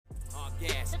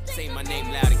Gas, say my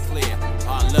name loud and clear.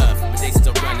 All love, but they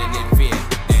still running in fear.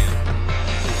 Damn,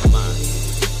 who am I?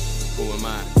 Who am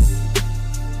I?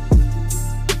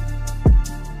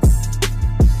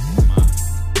 Who am I?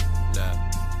 Love.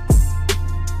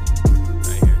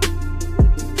 Right here.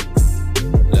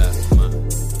 Love, come on.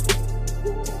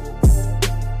 Who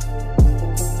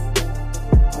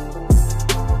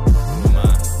am I?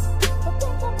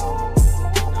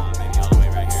 Nah, maybe all the way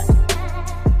right here.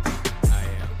 I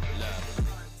am love.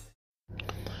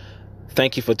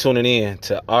 Thank you for tuning in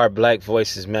to Our Black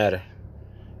Voices Matter.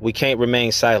 We can't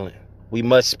remain silent. We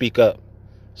must speak up.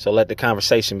 So let the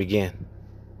conversation begin.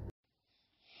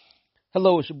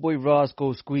 Hello, it's your boy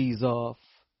Roscoe Squeeze Off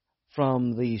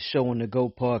from the Show on the Go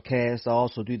podcast. I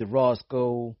also do the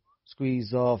Roscoe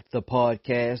Squeeze Off the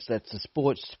podcast. That's a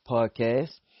sports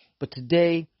podcast. But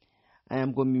today I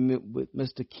am going to be with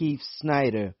Mr. Keith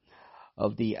Snyder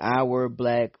of the Our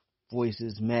Black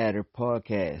Voices Matter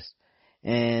podcast.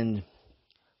 And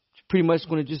pretty much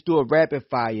going to just do a rapid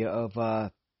fire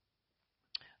of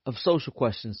social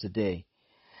questions today.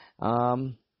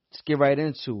 Let's get right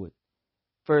into it.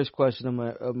 First question I'm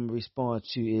going to respond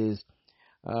to is,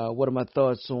 what are my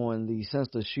thoughts on the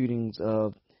senseless shootings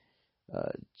of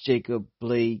Jacob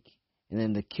Blake and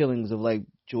then the killings of like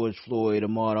George Floyd,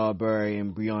 Ahmaud Arbery,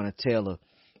 and Breonna Taylor?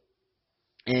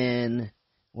 And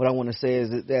what I want to say is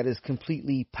that is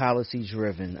completely policy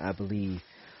driven, I believe.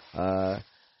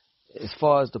 As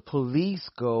far as the police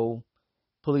go,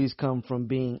 police come from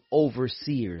being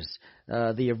overseers.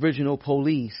 The original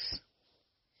police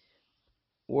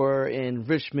were in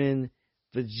Richmond,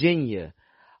 Virginia.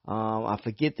 I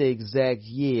forget the exact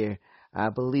year. I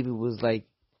believe it was like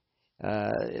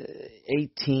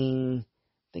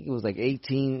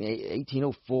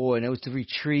 1804, and it was to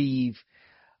retrieve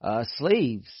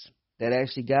slaves that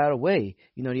actually got away.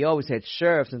 You know, they always had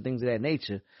sheriffs and things of that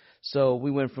nature. So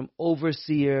we went from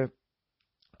overseer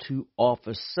to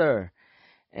officer.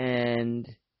 And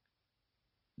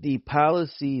the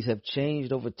policies have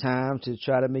changed over time to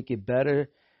try to make it better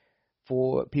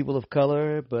for people of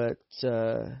color, but it's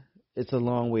a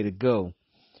long way to go.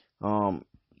 You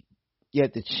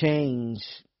have to change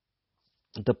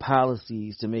the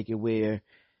policies to make it where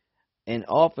an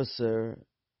officer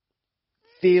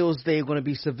feels they're going to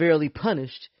be severely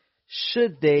punished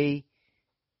should they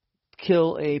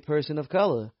kill a person of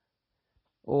color,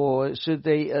 or should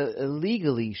they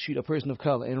illegally shoot a person of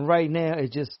color. And right now,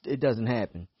 it doesn't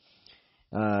happen.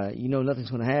 Nothing's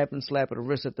going to happen. Slap of the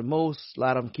wrist at the most. A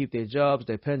lot of them keep their jobs,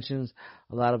 their pensions.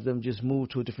 A lot of them just move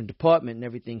to a different department, and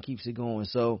everything keeps it going.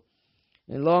 So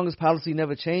as long as policy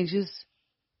never changes,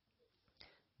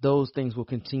 those things will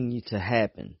continue to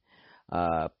happen.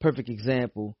 Perfect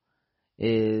example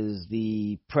is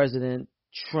the President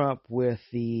Trump with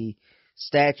the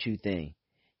statue thing.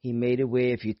 He made it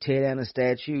where if you tear down a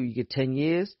statue, you get 10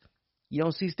 years. You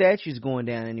don't see statues going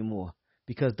down anymore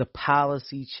because the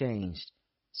policy changed.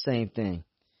 Same thing.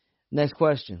 Next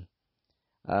question.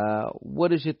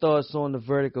 What is your thoughts on the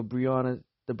verdict of the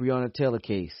Breonna Taylor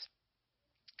case?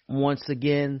 Once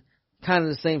again, kind of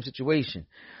the same situation.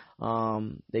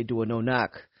 They do a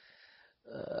no-knock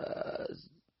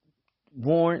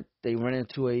warrant. They run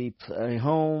into a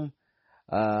home.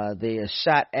 They are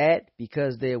shot at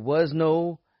because there was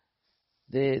no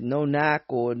knock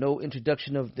or no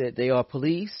introduction of that they are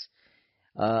police.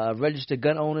 Registered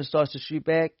gun owner starts to shoot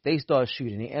back. They start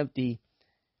shooting. They empty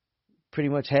pretty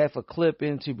much half a clip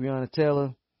into Breonna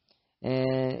Taylor,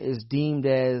 and it's deemed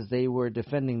as they were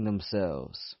defending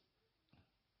themselves.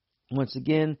 Once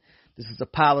again, this is a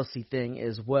policy thing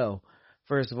as well.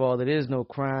 First of all, there is no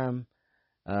crime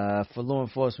for law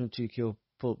enforcement to kill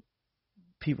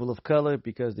people of color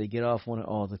because they get off on it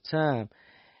all the time.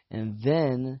 And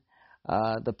then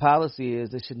the policy is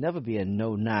there should never be a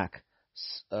no-knock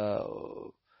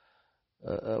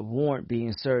warrant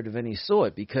being served of any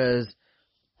sort, because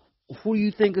who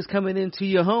you think is coming into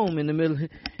your home in the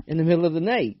middle of the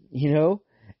night? You know,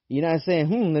 you're not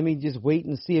saying, let me just wait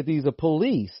and see if these are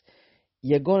police.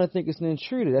 You're going to think it's an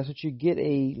intruder. That's what you get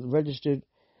a registered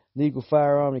legal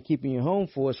firearm to keep in your home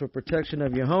for, is for protection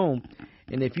of your home.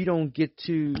 And if you don't get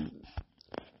to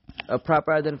a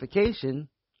proper identification,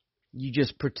 you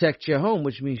just protect your home,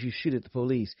 which means you shoot at the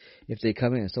police if they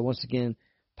come in. So once again,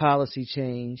 policy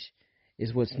change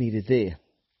is what's needed there.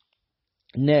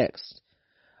 Next,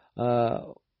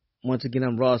 once again,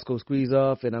 I'm Roscoe Squeeze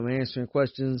Off, and I'm answering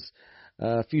questions,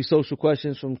 a few social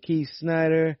questions from Keith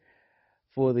Snyder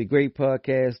for the great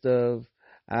podcast of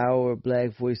Our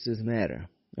Black Voices Matter.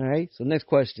 All right, so next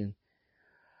question.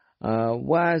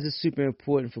 Why is it super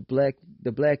important for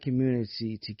the black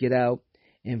community to get out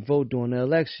and vote during the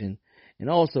election? And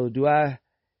also, I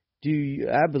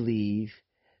believe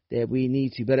that we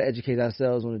need to better educate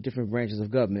ourselves on the different branches of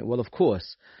government? Well, of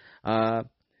course,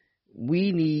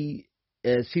 we need,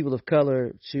 as people of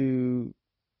color, to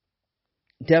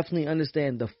definitely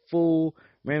understand the full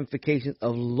ramifications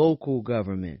of local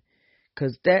government,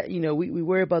 because that, we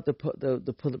worry about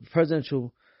the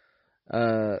presidential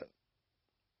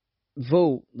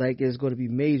vote like there's going to be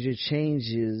major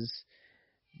changes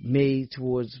made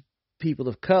towards people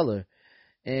of color,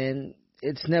 and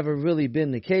it's never really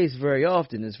been the case very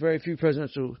often. There's very few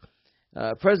presidents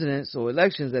or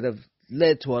elections that have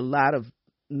led to a lot of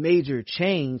major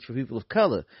change for people of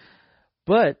color.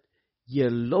 But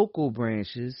your local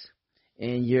branches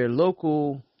and your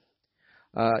local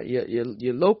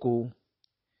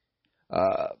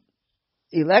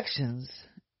elections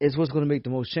is what's going to make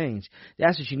the most change.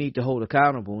 That's what you need to hold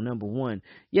accountable. Number one,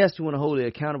 yes, we want to hold it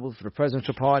accountable for the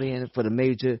presidential party and for the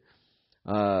major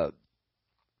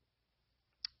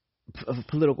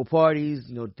political parties,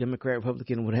 Democrat,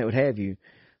 Republican, what have you.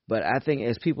 But I think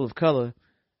as people of color,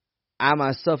 I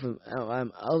myself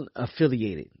I'm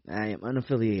unaffiliated. I am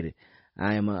unaffiliated.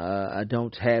 I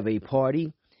don't have a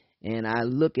party, and I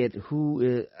look at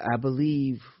who I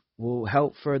believe will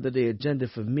help further the agenda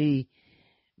for me,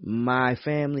 my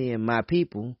family, and my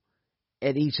people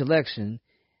at each election,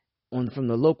 from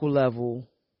the local level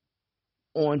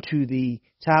on to the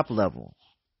top level.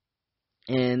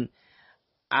 And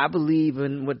I believe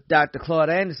in what Dr. Claude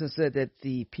Anderson said, that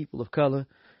the people of color,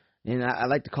 and I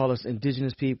like to call us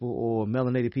indigenous people or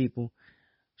melanated people,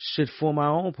 should form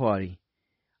our own party.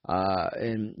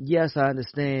 And yes, I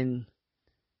understand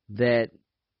that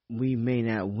we may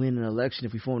not win an election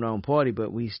if we form our own party,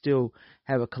 but we still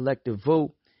have a collective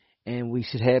vote, and we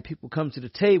should have people come to the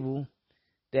table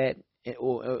that,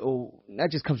 or not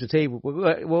just come to the table,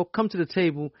 but well, come to the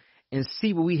table and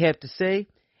see what we have to say,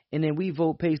 and then we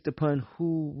vote based upon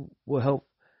who will help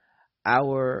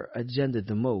our agenda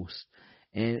the most.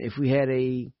 And if we had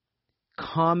a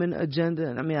common agenda,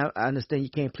 and I understand you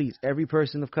can't please every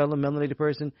person of color, melanated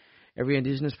person, every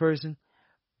indigenous person,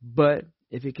 but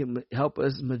if it can help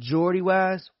us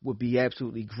majority-wise, would be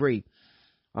absolutely great.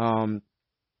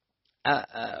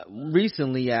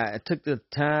 Recently, I took the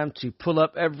time to pull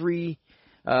up I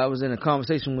was in a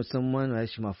conversation with someone,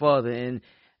 actually my father, and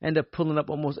ended up pulling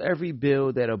up almost every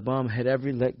bill that Obama had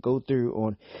ever let go through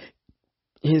on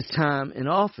his time in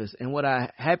office. And what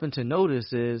I happened to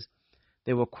notice is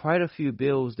there were quite a few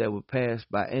bills that were passed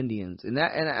by Indians. And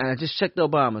I just checked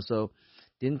Obama, so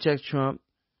didn't check Trump,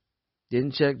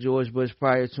 didn't check George Bush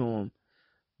prior to him.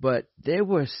 But there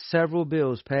were several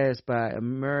bills passed by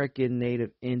American Native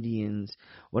Indians.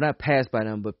 Well, not passed by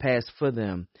them, but passed for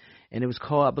them. And it was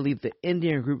called, I believe, the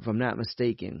Indian Group, if I'm not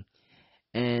mistaken.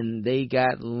 And they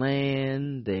got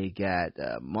land, they got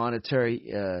monetary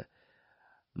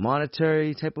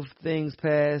type of things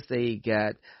passed. They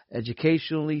got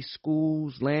educationally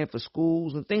schools, land for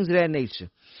schools, and things of that nature.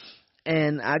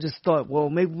 And I just thought, well,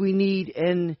 maybe we need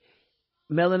an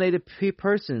melanated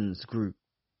persons group.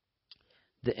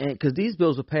 Because these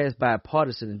bills were passed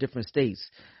bipartisan in different states,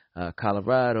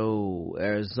 Colorado,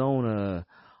 Arizona,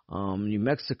 New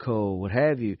Mexico, what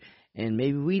have you. And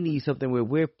maybe we need something where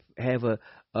we have a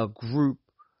group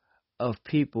of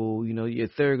people, your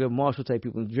Thurgood Marshall type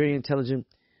people, very intelligent,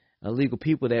 legal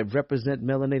people that represent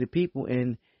melanated people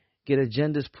and get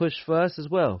agendas pushed for us as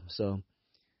well. So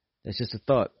that's just a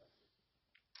thought.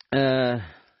 Let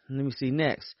me see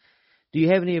next. Do you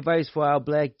have any advice for our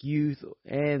black youth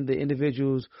and the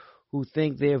individuals who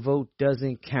think their vote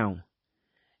doesn't count?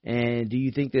 And do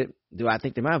I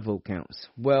think that my vote counts?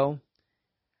 Well,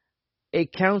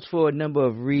 it counts for a number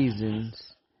of reasons.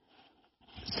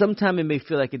 Sometimes it may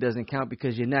feel like it doesn't count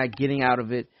because you're not getting out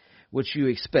of it what you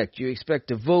expect. You expect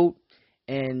to vote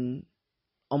and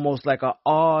almost like a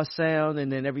ah sound,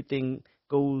 and then everything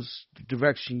goes the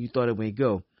direction you thought it would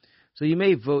go. So you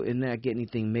may vote and not get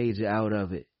anything major out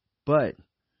of it. But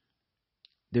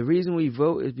the reason we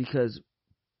vote is because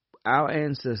our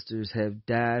ancestors have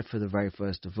died for the right for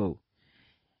us to vote.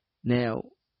 Now,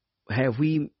 have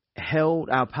we held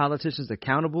our politicians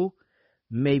accountable?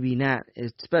 Maybe not,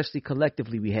 especially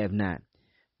collectively we have not.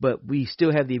 But we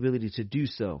still have the ability to do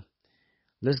so.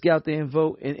 Let's get out there and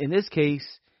vote. In this case,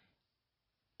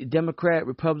 Democrat,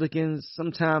 Republicans,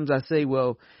 sometimes I say,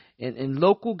 well, in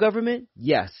local government,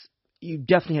 yes, you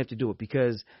definitely have to do it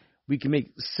because we can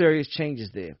make serious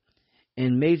changes there.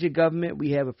 In major government,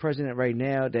 we have a president right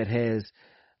now that has,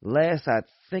 last I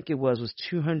think it was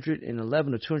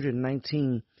 211 or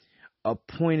 219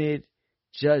 appointed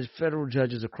federal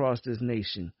judges across this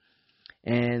nation.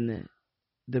 And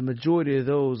the majority of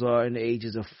those are in the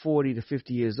ages of 40 to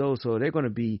 50 years old, so they're going to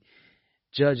be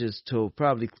judges till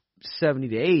probably 70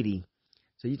 to 80.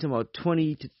 So you're talking about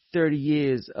 20 to 30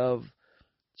 years of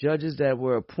judges that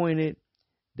were appointed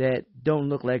that don't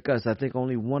look like us. I think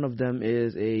only one of them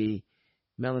is a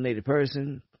melanated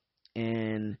person,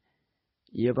 and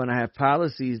you're going to have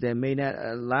policies that may not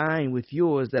align with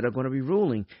yours that are going to be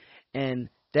ruling. And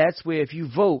that's where if you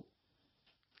vote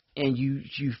and you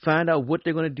find out what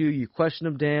they're going to do, you question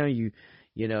them down,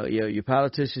 you know your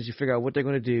politicians, you figure out what they're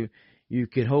going to do, you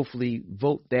can hopefully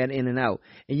vote that in and out.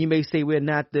 And you may say we're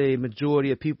not the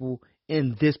majority of people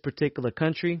in this particular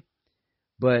country,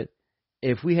 but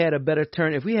if we had a better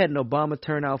turn, if we had an Obama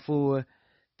turnout for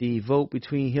the vote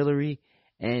between Hillary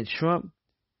and Trump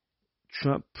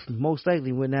most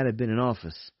likely would not have been in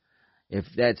office if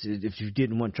you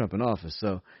didn't want Trump in office.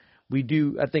 So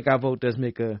I think our vote does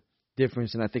make a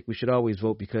difference, and I think we should always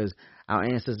vote because our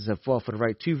ancestors have fought for the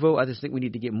right to vote. I just think we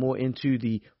need to get more into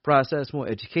the process, more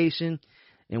education,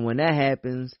 and when that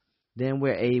happens, then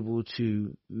we're able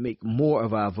to make more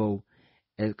of our vote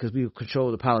because we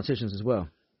control the politicians as well.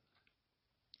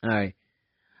 All right.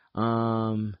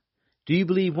 Do you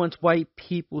believe once white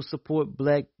people support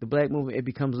the black movement, it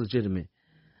becomes legitimate?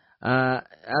 I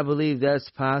believe that's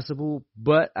possible,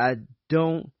 but I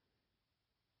don't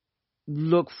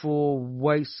look for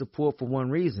white support for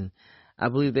one reason. I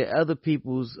believe there are other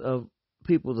peoples of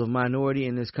minority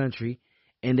in this country,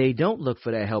 and they don't look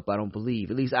for that help. I don't believe.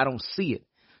 At least I don't see it.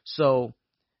 So,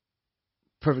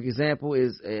 perfect example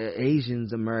is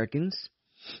Asians Americans.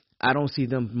 I don't see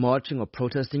them marching or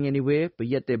protesting anywhere, but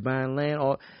yet they're buying land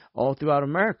all throughout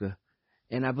America.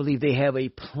 And I believe they have a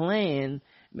plan,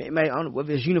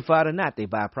 whether it's unified or not. They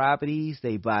buy properties,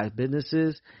 they buy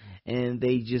businesses, and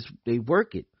they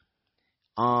work it.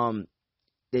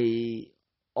 They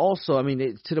also,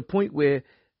 to the point where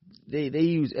they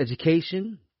use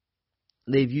education.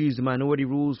 They've used the minority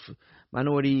rules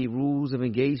of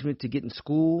engagement to get in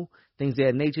school, things of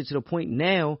that nature, to the point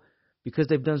now, because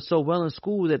they've done so well in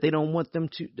school that they don't want them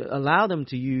to allow them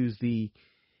to use these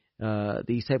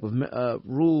type of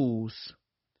rules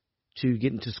to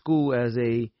get into school as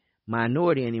a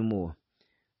minority anymore.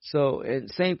 So,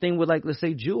 and same thing with, like, let's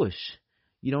say Jewish.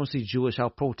 You don't see Jewish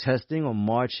out protesting or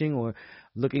marching or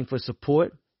looking for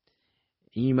support.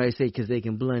 And you might say because they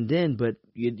can blend in, but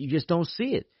you just don't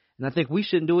see it. And I think we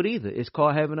shouldn't do it either. It's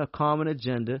called having a common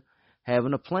agenda,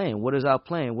 having a plan. What is our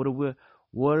plan? What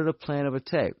are the plan of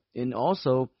attack? And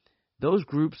also, those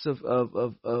groups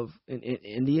of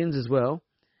Indians as well,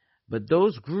 but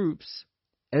those groups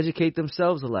educate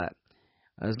themselves a lot.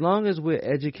 As long as we're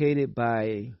educated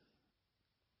by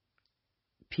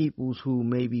peoples who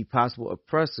may be possible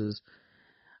oppressors,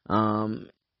 and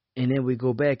then we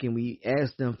go back and we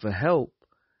ask them for help,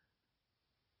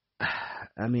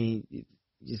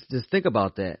 just think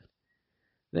about that.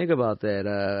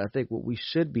 I think what we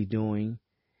should be doing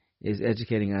is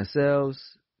educating ourselves,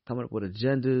 coming up with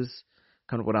agendas,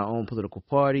 coming up with our own political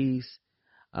parties.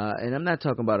 And I'm not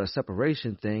talking about a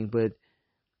separation thing, but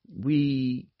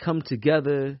we come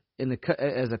together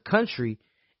as a country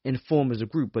and form as a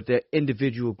group, but there are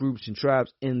individual groups and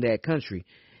tribes in that country.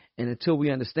 And until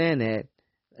we understand that,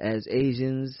 as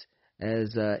Asians,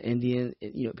 as Indians,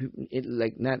 people,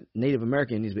 like not Native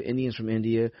American Indians, but Indians from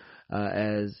India,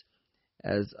 as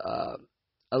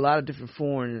a lot of different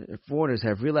foreigners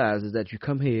have realized, is that you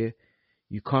come here,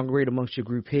 you congregate amongst your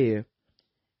group here,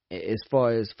 as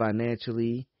far as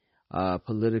financially,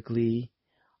 politically,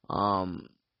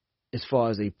 as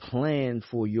far as a plan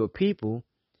for your people,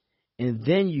 and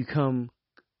then you come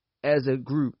as a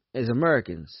group, as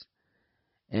Americans.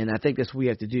 And I think that's what we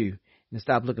have to do, and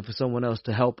stop looking for someone else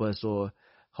to help us or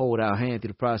hold our hand through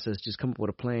the process. Just come up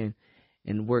with a plan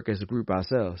and work as a group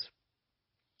ourselves.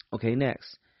 Okay,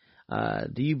 next.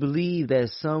 Do you believe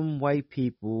that some white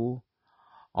people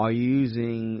are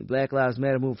using Black Lives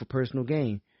Matter movement for personal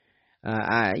gain?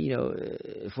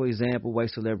 For example,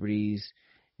 white celebrities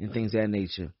and things of that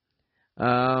nature.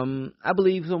 I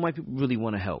believe some white people really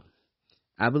want to help.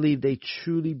 I believe they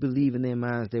truly believe in their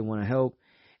minds they want to help.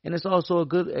 And it's also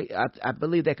I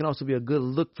believe that can also be a good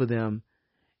look for them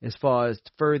as far as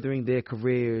furthering their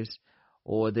careers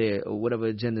or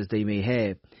whatever agendas they may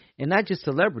have. And not just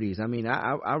celebrities. I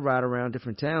ride around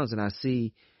different towns and I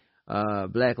see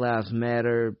Black Lives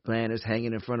Matter banners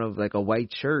hanging in front of like a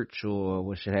white church or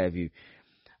what should have you.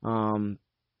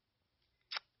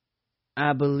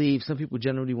 I believe some people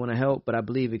generally want to help, but I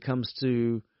believe it comes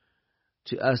to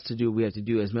us to do what we have to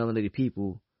do as melanated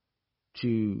people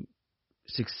to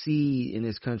succeed in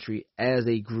this country as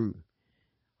a group.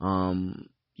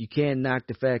 You can't knock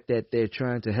the fact that they're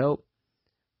trying to help,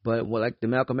 But what, like the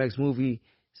Malcolm X movie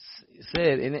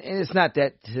said, and it's not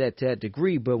that to that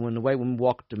degree, but when the white woman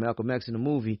walked up to Malcolm X in the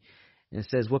movie and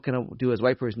says, "What can I do as a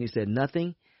white person?" He said,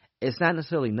 "Nothing." It's not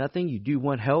necessarily nothing. You do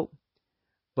want help,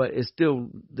 but it's still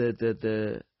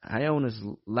the onus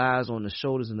lies on the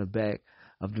shoulders and the back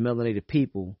of the melanated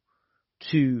people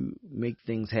to make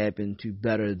things happen, to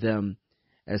better them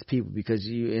as people, because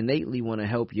you innately want to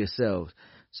help yourselves.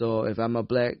 So if I'm a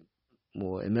black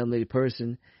or a melanated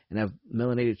person and have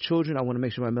melanated children, I want to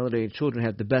make sure my melanated children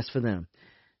have the best for them.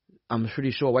 I'm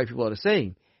pretty sure white people are the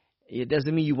same. It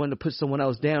doesn't mean you want to put someone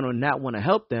else down or not want to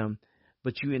help them,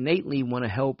 but you innately want to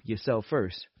help yourself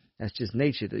first. That's just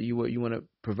nature. That you want to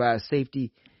provide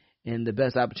safety and the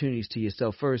best opportunities to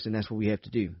yourself first, and that's what we have to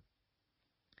do.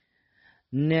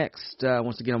 Next,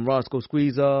 once again, I'm Roscoe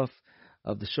Squeeze Off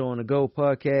of the Show on the Go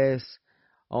podcast.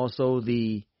 Also,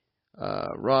 the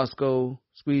Roscoe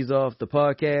Squeeze Off the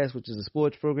podcast, which is a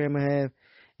sports program I have.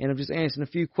 And I'm just answering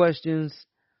a few questions.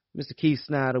 Mr. Keith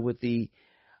Snyder with the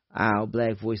Our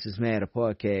Black Voices Matter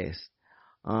podcast.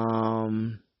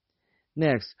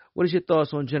 Next, what is your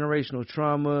thoughts on generational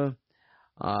trauma,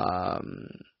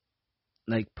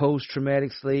 like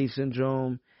post-traumatic slave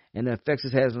syndrome, and the effects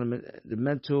it has on the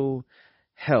mental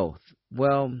health?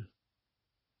 Well,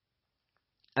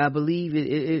 I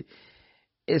believe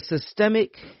it's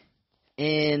systemic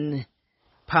in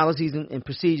policies and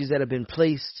procedures that have been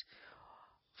placed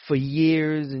for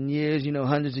years and years,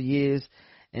 hundreds of years,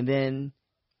 and then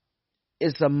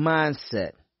it's a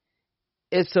mindset.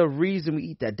 It's a reason we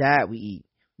eat that diet we eat.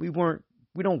 We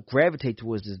don't gravitate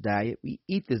towards this diet. We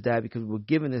eat this diet because we were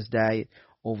given this diet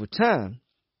over time.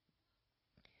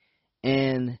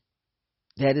 And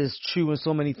that is true in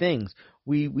so many things.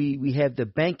 We have the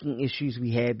banking issues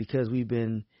we had because we've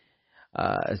been,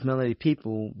 as melanated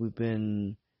people, we've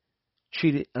been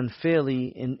treated unfairly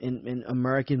in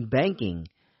American banking.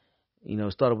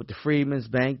 It started with the Freedmen's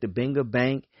Bank, the Benga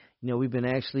Bank. We've been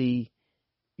actually,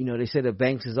 they said the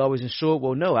banks is always insured.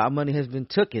 Well, no, our money has been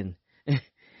taken.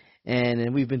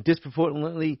 and we've been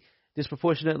disproportionately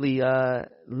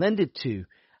lended to.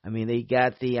 I mean, they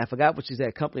got I forgot which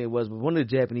exact company it was, but one of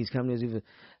the Japanese companies, even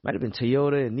might have been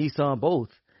Toyota and Nissan, both,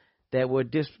 that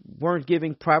weren't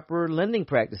giving proper lending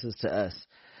practices to us.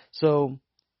 So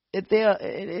it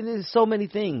is so many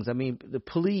things. I mean, the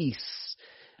police,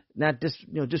 not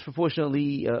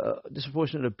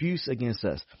disproportionate abuse against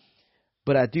us.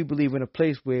 But I do believe we're in a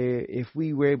place where if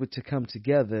we were able to come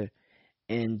together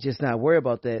and just not worry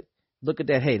about that, look at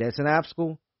that, hey, that's an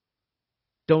obstacle.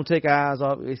 Don't take our eyes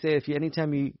off. They say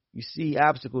anytime you see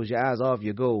obstacles, your eyes off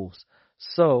your goals.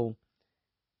 So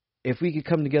if we could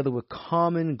come together with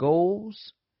common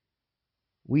goals,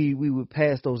 we would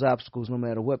pass those obstacles no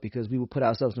matter what, because we would put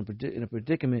ourselves in a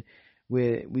predicament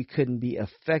where we couldn't be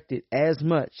affected as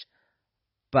much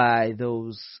by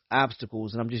those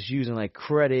obstacles. And I'm just using like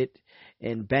credit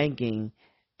and banking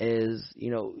as,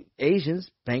 Asians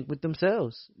bank with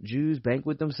themselves. Jews bank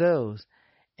with themselves.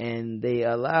 And they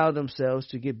allow themselves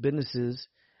to get businesses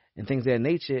and things of that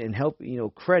nature and help,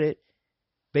 credit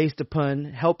based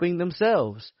upon helping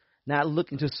themselves, not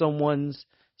looking to someone's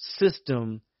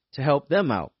system to help them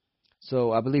out.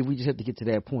 So I believe we just have to get to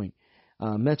that point.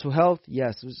 Mental health,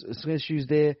 yes, there's some issues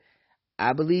there.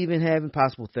 I believe in having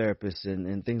possible therapists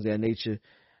and things of that nature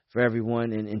for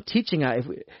everyone, and teaching out.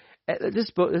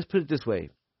 Let's put it this way: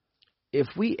 if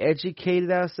we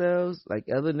educated ourselves like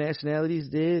other nationalities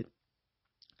did,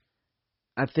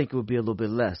 I think it would be a little bit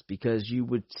less, because you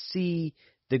would see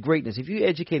the greatness. If you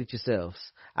educated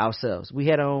ourselves, we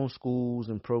had our own schools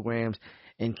and programs,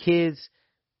 and kids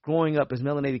growing up as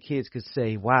melanated kids could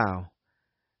say, wow,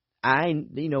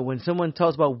 when someone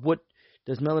talks about what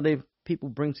does melanated people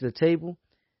bring to the table,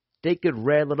 they could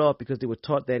rattle it off because they were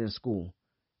taught that in school.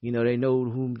 They know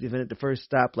who invented the first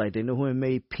stoplight. They know who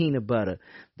made peanut butter.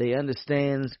 They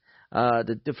understand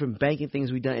the different banking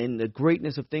things we've done and the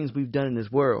greatness of things we've done in this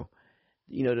world.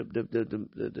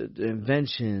 The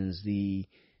inventions, the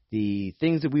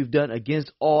things that we've done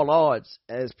against all odds,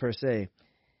 as per se.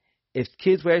 If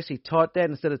kids were actually taught that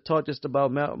instead of taught just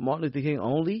about Martin Luther King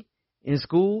only in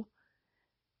school,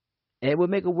 it would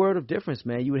make a world of difference,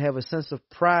 man. You would have a sense of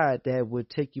pride that would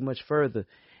take you much further,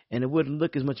 and it wouldn't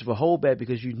look as much of a holdback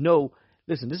because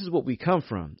listen, this is what we come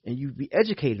from, and you'd be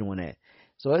educated on that.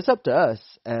 So it's up to us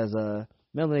as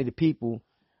melanated people,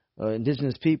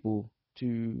 indigenous people,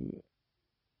 to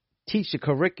teach the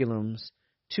curriculums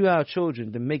to our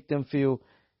children to make them feel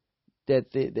that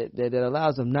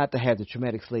allows them not to have the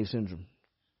traumatic slave syndrome.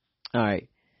 All right,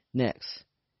 next.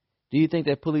 Do you think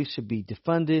that police should be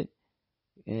defunded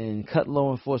and cut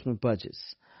law enforcement budgets?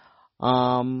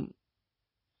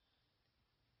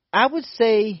 I would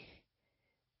say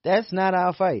that's not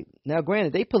our fight. Now,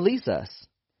 granted, they police us,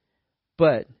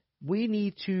 but we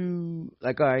need to,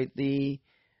 like, all right,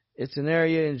 it's an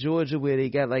area in Georgia where they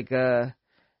got like I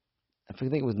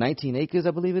think it was 19 acres,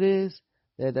 I believe it is,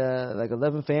 that like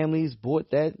 11 families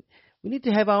bought that. We need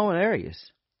to have our own areas.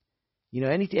 You know,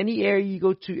 any area you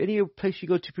go to, any place you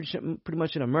go to, pretty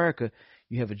much in America,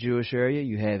 you have a Jewish area,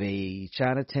 you have a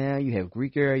Chinatown, you have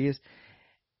Greek areas.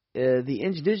 The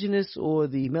indigenous or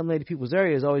the melanated people's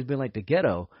area has always been like the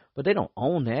ghetto, but they don't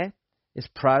own that. It's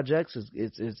projects,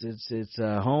 it's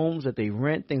homes that they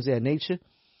rent, things of that nature.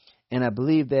 And I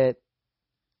believe that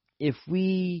if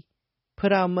we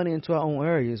put our money into our own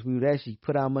areas, we would actually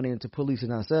put our money into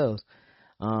policing ourselves.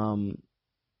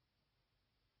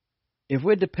 If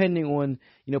we're depending on,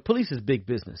 you know, police is big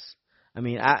business. I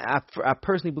mean, I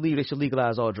personally believe they should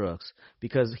legalize all drugs,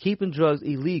 because keeping drugs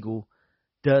illegal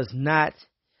does not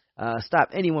stop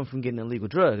anyone from getting an illegal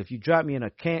drug. If you drop me in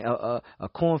a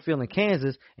cornfield in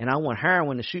Kansas and I want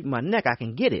heroin to shoot in my neck, I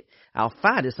can get it. I'll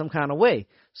find it some kind of way.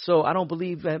 So I don't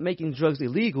believe that making drugs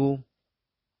illegal,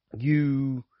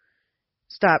 you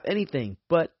stop anything.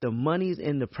 But the money's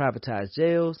in the privatized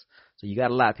jails, so you got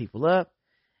to lock people up.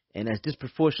 And that's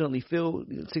disproportionately filled.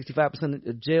 65%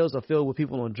 of jails are filled with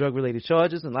people on drug-related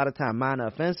charges, and a lot of time minor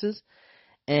offenses.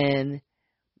 And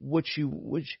what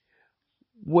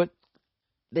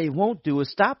they won't do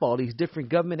is stop all these different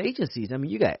government agencies. I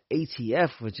mean, you got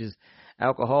ATF, which is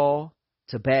alcohol,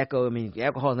 tobacco. I mean,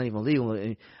 alcohol is not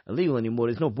even illegal anymore.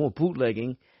 There's no more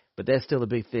bootlegging, but that's still a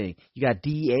big thing. You got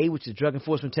DEA, which is Drug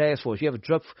Enforcement Task Force. You have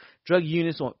a drug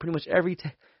units on pretty much every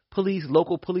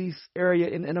local police area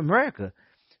in America.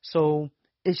 So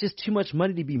it's just too much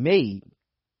money to be made.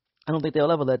 I don't think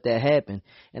they'll ever let that happen.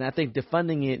 And I think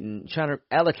defunding it and trying to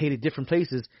allocate it different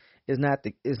places is not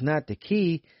the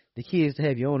key. The key is to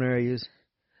have your own areas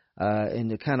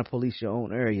and to kind of police your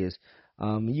own areas.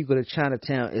 When you go to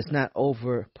Chinatown, it's not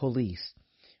over police.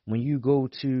 When you go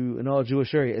to an all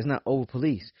Jewish area, it's not over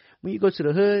police. When you go to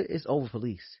the hood, it's over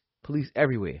police. Police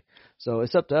everywhere. So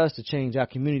it's up to us to change our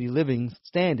community living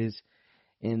standards,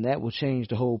 and that will change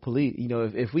the whole police. You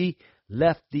know, if we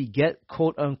left the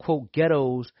quote unquote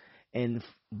ghettos and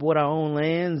bought our own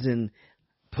lands and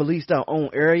policed our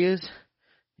own areas,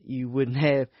 you wouldn't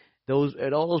have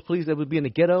all those police that would be in the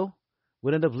ghetto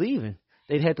would end up leaving.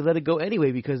 They'd have to let it go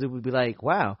anyway, because it would be like,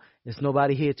 wow, there's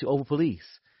nobody here to over police.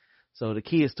 So the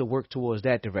key is to work towards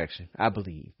that direction, I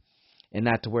believe, and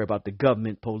not to worry about the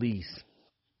government police.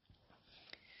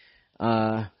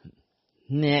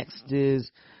 Next is,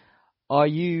 are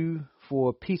you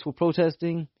for peaceful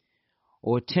protesting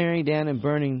or tearing down and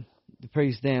burning the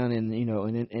place down? And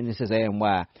it says and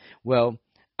why. Well,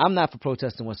 I'm not for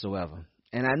protesting whatsoever,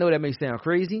 and I know that may sound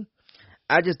crazy.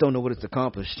 I just don't know what it's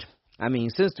accomplished. I mean,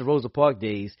 since the Rosa Parks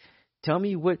days, tell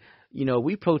me what,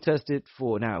 we protested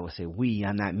for. Now I would say we,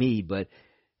 I'm not me, but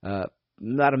a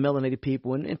lot of melanated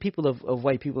people and people of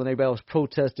white people and everybody else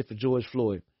protested for George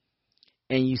Floyd,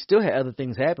 and you still had other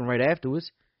things happen right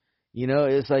afterwards.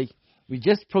 It's like, we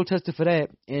just protested for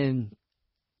that, and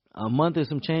a month or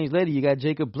some change later, you got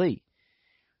Jacob Blake.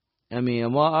 I mean,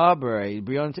 Ahmaud Arbery,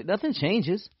 Breonna, nothing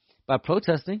changes by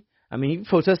protesting. I mean, he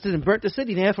protested and burnt the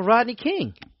city down for Rodney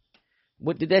King.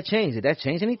 What did that change? Did that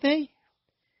change anything?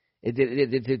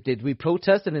 Did we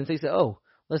protest and they said, oh,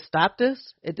 let's stop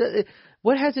this?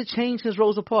 What has it changed since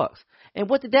Rosa Parks? And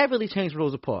what did that really change for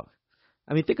Rosa Parks?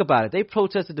 I mean, think about it. They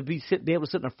protested to be able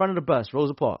to sit in the front of the bus,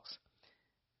 Rosa Parks.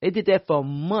 They did that for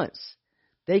months.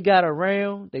 They got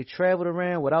around, they traveled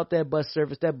around without that bus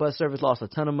service. That bus service lost a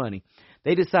ton of money.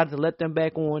 They decided to let them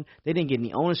back on. They didn't get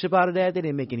any ownership out of that. They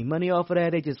didn't make any money off of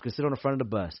that. They just could sit on the front of the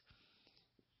bus.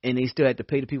 And they still had to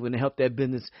pay the people and help that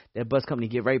business, that bus company,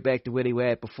 get right back to where they were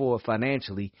at before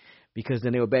financially, because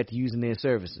then they were back to using their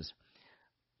services.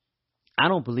 I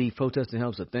don't believe protesting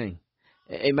helps a thing.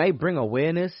 It may bring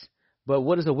awareness, but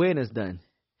what has awareness done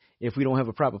if we don't have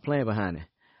a proper plan behind it?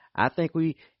 I think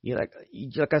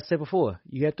like I said before,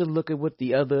 you have to look at what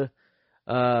the other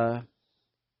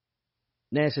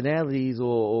nationalities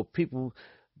or people,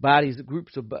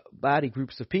 groups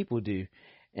of people do,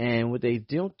 and what they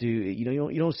don't do. You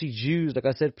don't see Jews, like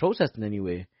I said, protesting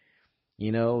anywhere.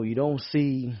 You don't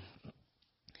see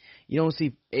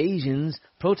Asians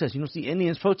protest. You don't see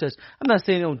Indians protest. I'm not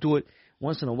saying they don't do it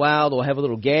once in a while or have a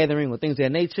little gathering or things of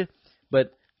that nature,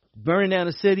 but burning down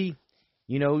the city,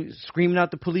 screaming out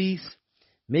the police,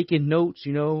 making notes,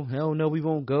 hell no, we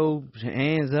won't go,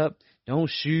 hands up, don't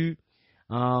shoot,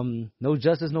 no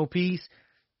justice, no peace.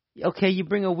 Okay, you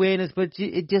bring awareness, but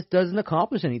it just doesn't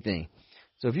accomplish anything.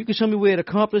 So if you can show me where it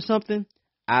accomplished something,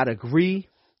 I'd agree,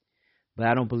 but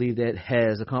I don't believe that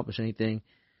has accomplished anything.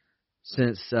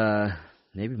 since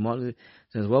maybe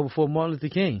since well before Martin Luther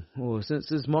King, or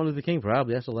since Martin Luther King,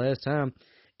 probably that's the last time,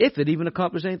 if it even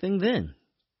accomplished anything then.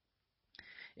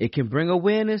 It can bring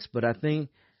awareness, but I think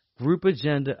group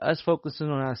agenda, us focusing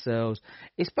on ourselves,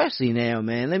 especially now,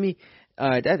 man.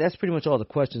 That's pretty much all the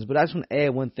questions, but I just want to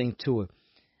add one thing to it.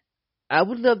 I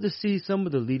would love to see some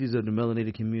of the leaders of the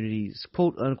melanated communities,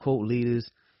 quote unquote leaders,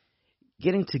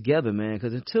 getting together, man,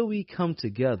 because until we come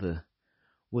together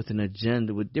with an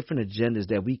agenda, with different agendas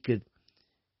that we could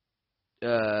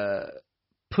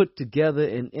put together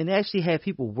and actually have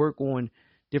people work on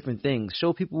different things,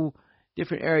 show people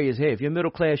different areas. Hey, if you're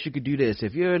middle class, you could do this.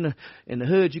 If you're in the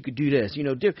hood, you could do this.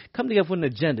 Come together with an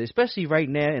agenda, especially right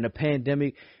now in a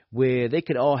pandemic where they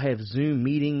could all have Zoom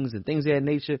meetings and things of that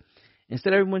nature.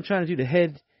 Instead of everyone trying to do the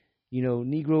head,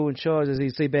 Negro in charge, as they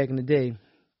say back in the day.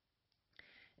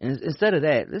 And instead of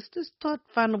that, let's just start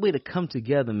finding a way to come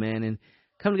together, man, and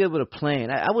come together with a plan.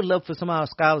 I would love for some of our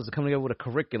scholars to come together with a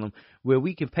curriculum where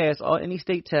we can pass any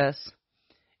state tests,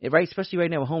 right? Especially right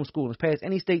now with homeschooling, pass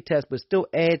any state test, but still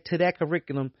add to that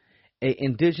curriculum a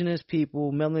indigenous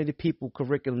people, melanated people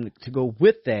curriculum to go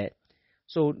with that.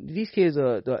 So these kids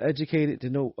are educated to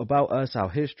know about us, our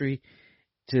history,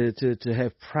 to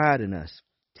have pride in us,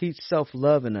 teach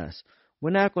self-love in us.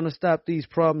 We're not going to stop these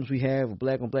problems we have with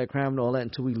black on black crime and all that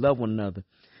until we love one another.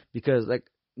 Because, like,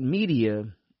 media,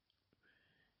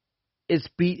 it's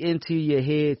beat into your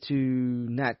head to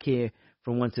not care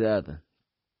from one to the other.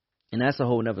 And that's a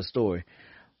whole nother story.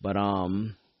 But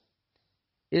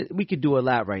we could do a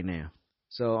lot right now.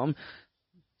 So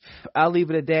I'll leave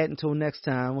it at that until next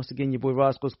time. Once again, your boy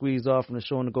Roscoe Squeeze Off from the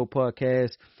Show on the Go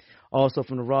podcast. Also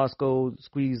from the Roscoe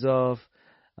Squeeze Off,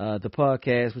 the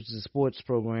podcast, which is a sports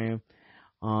program.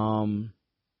 And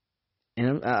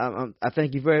I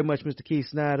thank you very much, Mr. Keith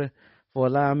Snyder, for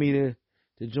allowing me to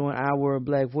join our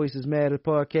Black Voices Matter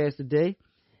podcast today.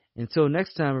 Until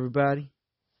next time, everybody,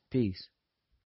 peace.